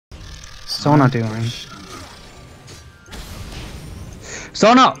Sona doing?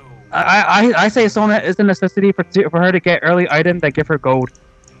 Sona, I say Sona is a necessity for her to get early items that give her gold.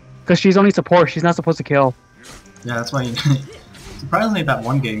 Because she's only support, she's not supposed to kill. Yeah, that's why you... Surprisingly, that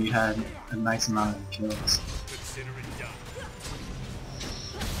one game you had a nice amount of kills.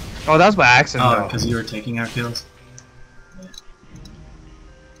 Oh, that was by accident. Oh, because you were taking our kills?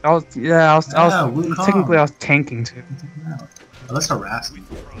 I was technically I was tanking too. Oh, let's harass him.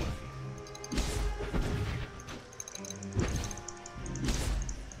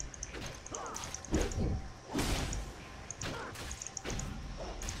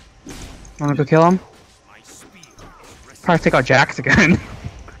 Wanna go kill him? Probably take out Jax again.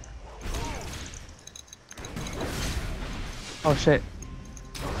 Oh shit.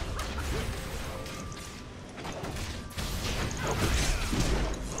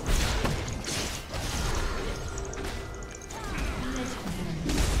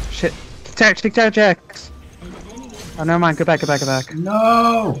 Shit. Take out Jax. Oh, never mind. Go back.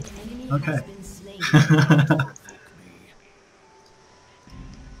 No! Okay.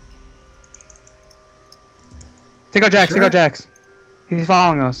 Take out Jax. He's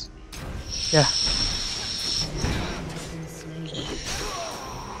following us. Yeah.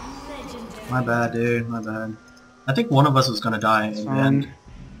 My bad, dude. My bad. I think one of us was gonna die in the end.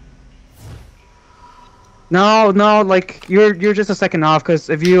 No, like you're just a second off. Cause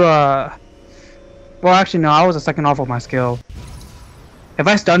if you well, actually no, I was a second off with my skill. If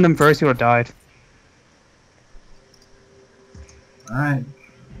I stunned him first, he would've died. Alright.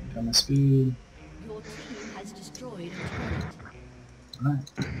 Got my speed.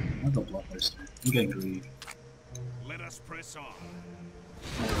 Alright. I'll go bloodthirster. I'm getting greedy. Let us press on.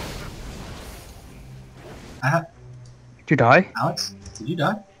 Did you die? Alex? Did you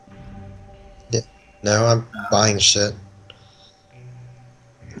die? Yeah. No, I'm buying shit.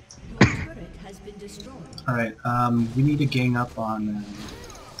 Alright, we need to gang up on...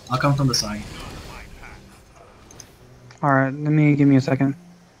 I'll come from the side. Alright, give me a second.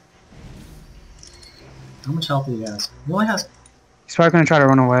 How much health do he has? He only has... He's probably gonna try to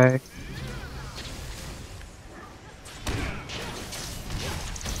run away.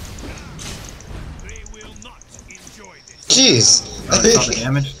 Jeez! Oh, they saw the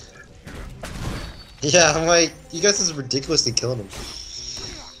damage? Yeah, I'm like, you guys is ridiculously killing him.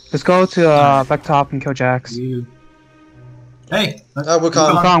 Let's go to back top and kill Jax. Hey!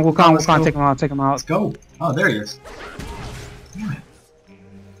 Wukong, take him out. Let's go! Oh, there he is. Damn it.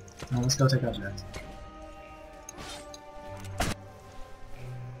 Now let's go take out Jax.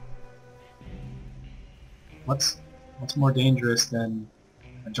 What's more dangerous than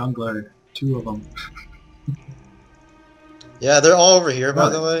a jungler? Two of them. Yeah, they're all over here, by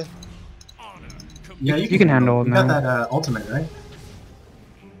the way. Yeah, you can handle it, You man. got that ultimate, right?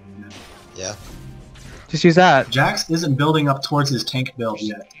 Yeah. Just use that. Jax isn't building up towards his tank build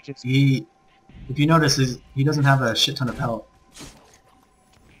yet. If you notice, he doesn't have a shit ton of health.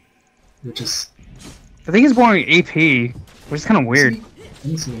 Which is... I think he's more AP, which is kind of weird. Let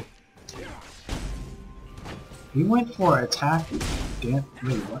me see. He went for attack. Damn.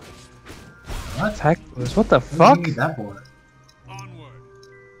 Wait, what? What? Attack boost? What the What fuck? do you need that for?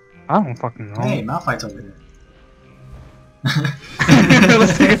 I don't fucking know. Hey, Malphite's over here.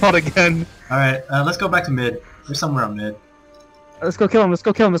 Let's take it out again. Alright, let's go back to mid. We're somewhere on mid. Let's go kill him.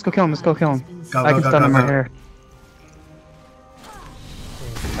 Go, I can stun him right here.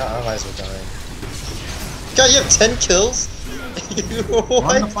 Our allies were dying. God, you have 10 kills? What?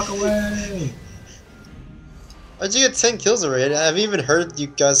 Run the fuck away! How'd you get 10 kills already? I haven't even heard you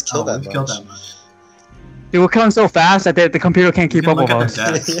guys kill that we've much. killed that much. Dude, we're killing so fast that the computer can't keep up with us.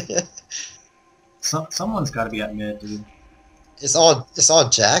 Someone's gotta be at mid, dude. It's all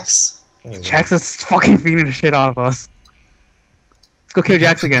Jax? Jax is fucking feeding the shit out of us. Let's go kill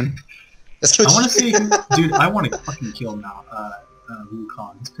Jax again. Let's kill I wanna see who, dude, I wanna fucking kill now,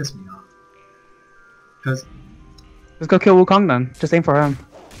 Wukong. It's pissed me off. Cause... Let's go kill Wukong then. Just aim for him.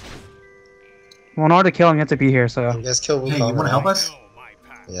 Well, in order to kill him, you have to be here, so... You guys kill Wukong. Hey, you wanna help us?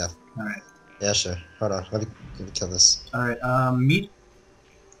 Yeah. Alright. Yeah, sure. Hold on. Let me kill this. Alright, meet...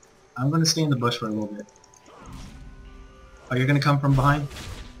 I'm gonna stay in the bush for a little bit. Oh, you're gonna come from behind?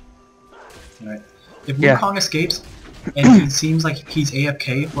 Alright. If Wukong escapes, and he seems like he's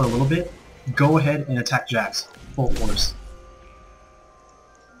AFK for a little bit, go ahead and attack Jax. Full force.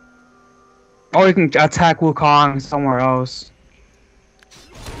 Or you can attack Wukong somewhere else.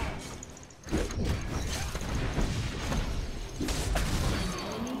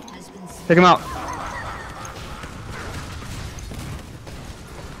 Take him out.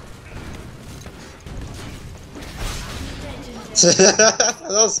 That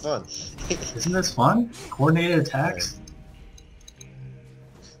was fun. Isn't this fun? Coordinated attacks?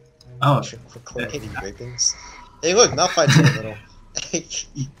 Oh. Coordinating rapings. Hey look, Malphite's in the middle.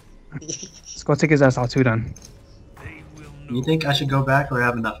 Let's go take his ass out too then. You think I should go back or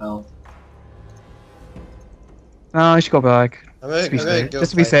have enough health? No, I should go back. I'm Just gonna go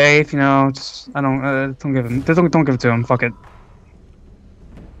to be safe, you know. Just I don't give him. Don't give it to him. Fuck it.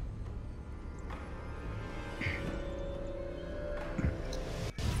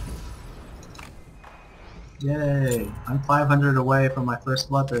 Yay! I'm 500 away from my first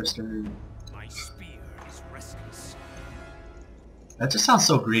Bloodthirster. My spear is restless. That just sounds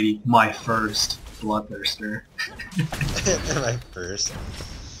so greedy. My first Bloodthirster. My first.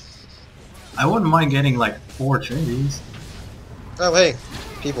 I wouldn't mind getting like 4 Trinities. Oh hey,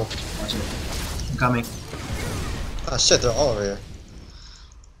 people. Watch it. I'm coming. Oh shit, they're all over here.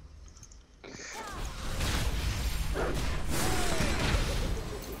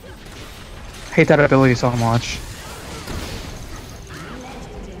 Hate that ability so much.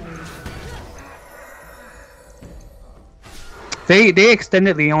 They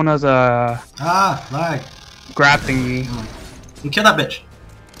extended Leona's Lag. grab thingy. You kill that bitch.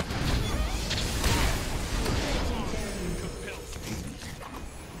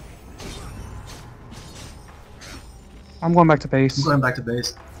 I'm going back to base. I'm going back to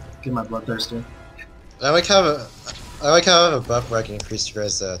base. Get my Bloodthirster. I like how I have a buff where I can increase your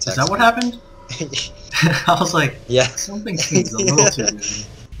guys' attack. Is that what happened? I was like, yeah. something seems a little too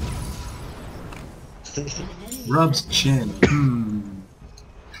good. Rubs chin.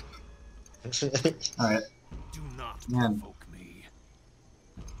 Alright. Do not Man. provoke me.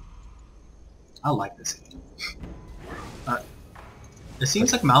 I like this game. It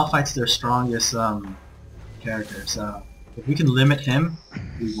seems like Malphite's their strongest character, so if we can limit him,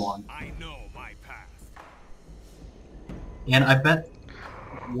 we won. I know my path. And I bet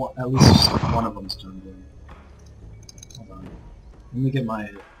at least one of them's jungling. Hold on. Let me get my...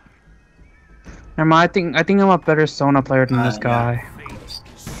 Never mind, I think I'm a better Sona player than this guy. Yeah, of course.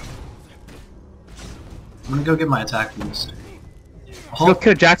 I'm gonna go get my attack boost. Let's go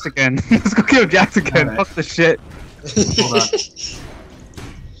kill Jax again. Let's go kill Jax again. Alright. Fuck the shit. Hold on.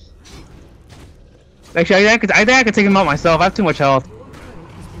 Actually, I think I could take him out myself. I have too much health.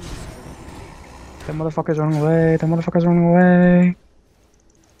 That motherfucker's running away. That motherfucker's running away.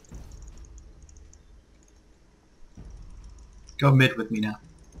 Go mid with me now.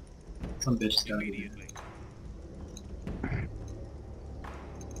 Some bitch got it.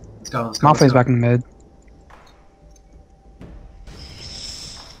 Let's go, let's go. Malphite's back in the mid.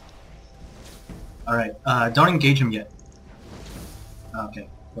 Alright, don't engage him yet. Okay,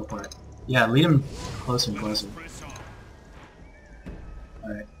 go for it. Yeah, lead him closer and closer.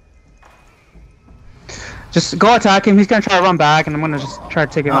 Alright. Just go attack him. He's gonna try to run back, and I'm gonna just try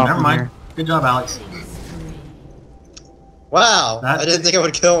to take him Oh, out never from mind. here. Good job, Alex. Wow, That- I didn't think I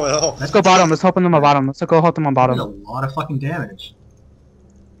would kill him at all. Let's go bottom. Let's help them on bottom. Let's go help them on That did a bottom. lot of fucking damage.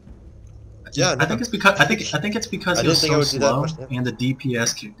 Yeah, I think it's because I think it's because I he was didn't think so it would do that slow much damage. and the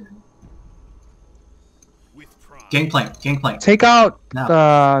DPS kicked in. With pride. Gangplank, gangplank. Take out Now.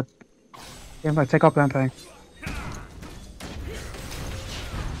 the. Yeah, take out Vampang.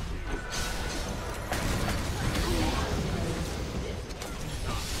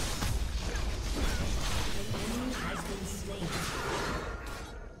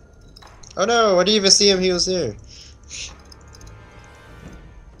 Oh no, I didn't even see him, he was there.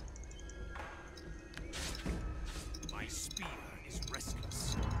 My spear is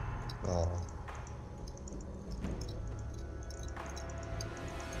restless. Oh.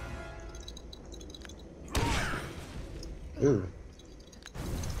 Ooh.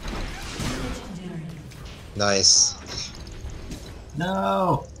 Nice.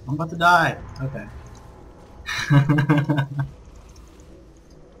 No, I'm about to die. Okay.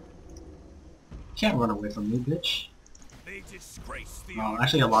 Can't run away from me, bitch. They disgrace the Well,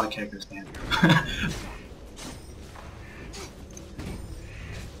 actually, a lot of characters can.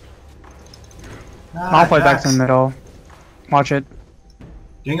 Malphite back in the middle. Watch it.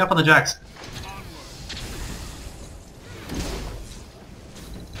 Getting up on the jacks.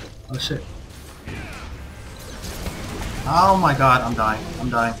 Oh shit. Oh my god, I'm dying. I'm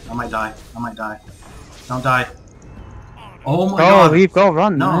dying. I might die. I might die. Don't die. Oh my Go, god. leave, go,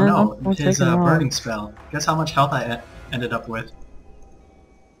 run. No, man. no. Don't His take him out. burning spell. Guess how much health I ended up with?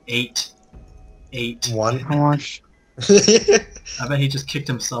 8. 8. One. How much? I bet he just kicked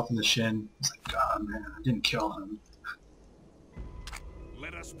himself in the shin. He's like, God, man, I didn't kill him.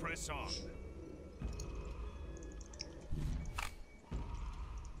 Let us press on.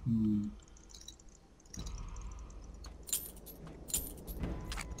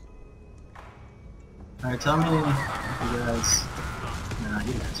 Alright, tell me if you guys... Nah,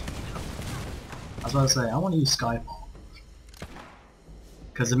 you guys. I was about to say, I want to use Skyfall.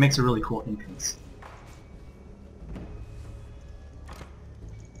 Because it makes a really cool entrance.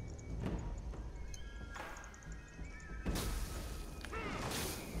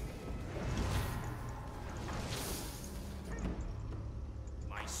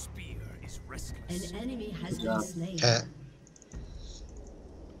 My spear is restless. An enemy has been slain. Cat.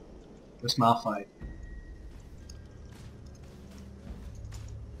 This Malphite.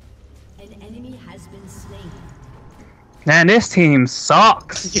 An enemy has been slain. Man, this team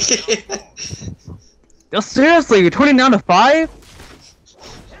sucks. Yo, seriously, you're 20 down to 5?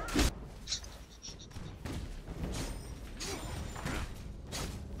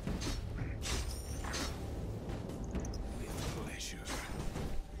 Pleasure.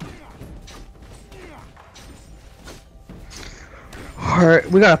 Alright,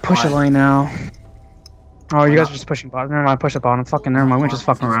 we gotta push a Why? lane now. Oh, you guys are just pushing bottom. Never mind, push the bottom. Fucking never mind, we're just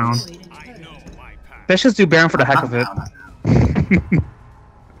fucking around. I know my path. Let's just do Baron for the heck of it. Not now.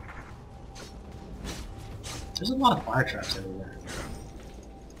 There's a lot of fire traps everywhere.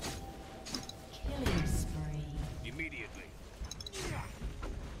 Killing spree. Immediately.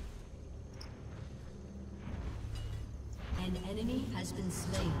 An enemy has been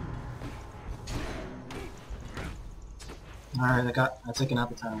slain. Alright, I taken out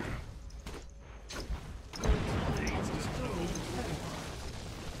the tower. Has destroyed a turret.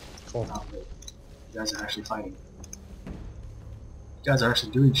 Cool. Oh, wait. You guys are actually fighting. You guys are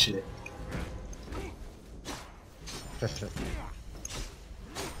actually doing shit.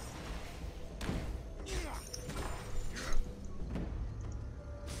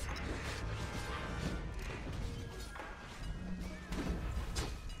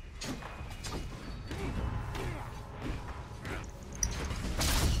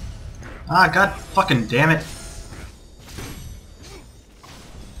 Ah, god fucking damn it.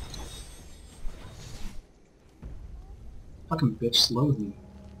 Fucking bitch slowed me.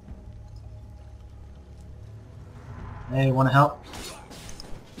 Hey, wanna help?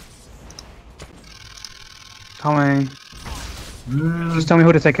 Coming. Just tell me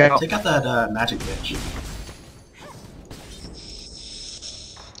who to take out. Take out that magic bitch.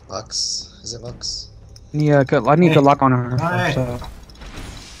 Lux. Is it Lux? Yeah, good. I need good luck on her. Alright. So.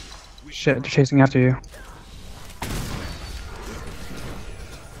 Shit, they're chasing after you.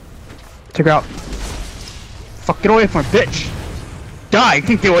 Take her out. Fuck, get away from her, bitch! Die! You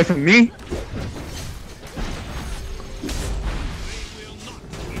can't get away from me!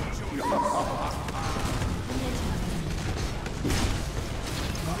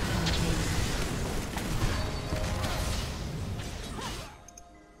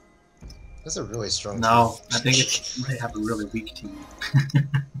 That's a really strong No, team. I think they have a really weak team.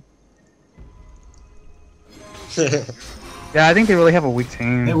 Yeah, I think they really have a weak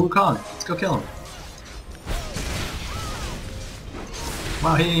team. Hey, Wukong, let's go kill him.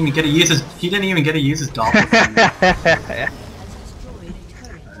 Wow, he didn't even get to use his doppelganger. Has destroyed a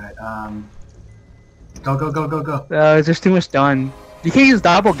turret. Alright, go. There's just too much done. You can't use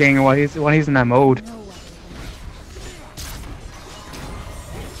doppelganger while he's in that mode. No weapon.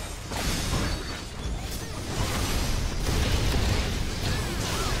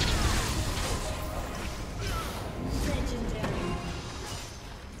 Legendary.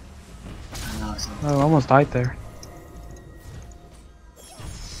 I know, it's not- Oh, I almost died there.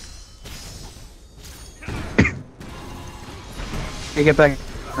 You get back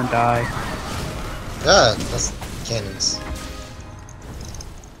and die. Ah, that's cannons.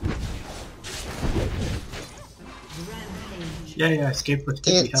 Rampage. Yeah, I escaped with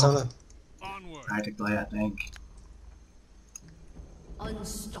Dang 50 it, Sona. health. Onward. Practically, I think.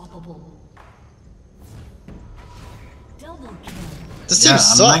 Unstoppable. Double kill. This Yeah, team I'm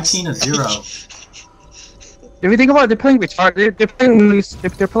sucks. 19-0. If you think about it, they're playing retarded. They're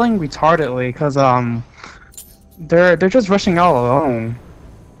playing retardedly because they're just rushing all alone.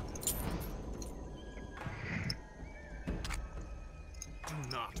 Do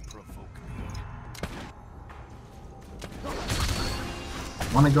not provoke me.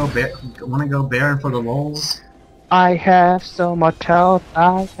 Wanna go Baron for the lulz? I have so much health.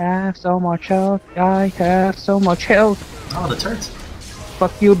 I have so much health. I have so much health. Oh, the turrets.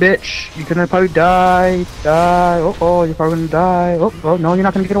 Fuck you, bitch. You're gonna probably die. Oh, you're probably gonna die. Oh, no, you're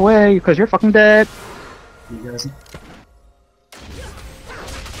not gonna get away because you're fucking dead. You guys.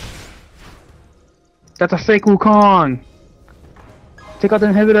 That's a fake Wukong. Take out the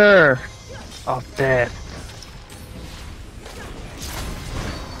inhibitor. Oh, dead.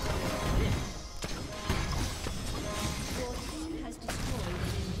 Your team has destroyed an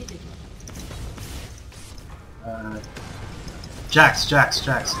inhibitor. Jax.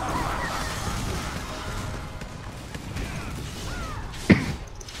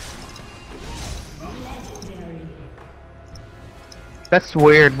 That's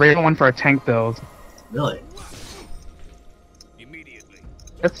weird. Raven went for a tank build. Really? Immediately.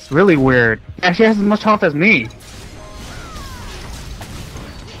 That's really weird. She has as much health as me.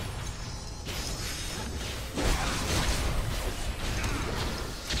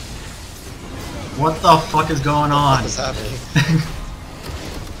 What the fuck is going on? What is happening?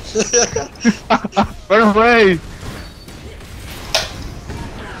 Run away!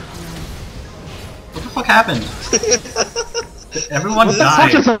 What the fuck happened? Everyone What the fuck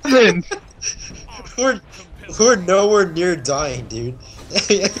died. just happened? we're nowhere near dying, dude.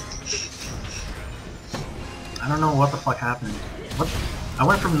 I don't know what the fuck happened. What? I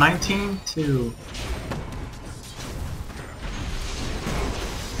went from 19 to...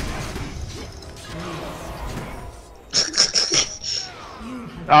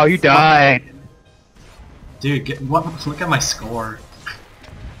 Oh, you died. Dude, look at my score.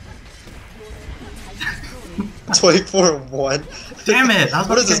 24-1. Damn it! I was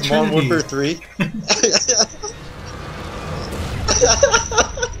What about is to this, get Modern Trinity. Warfare 3?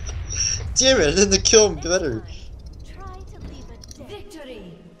 Damn it, I didn't kill him better.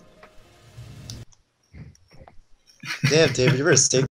 Victory. Damn, David, you better stay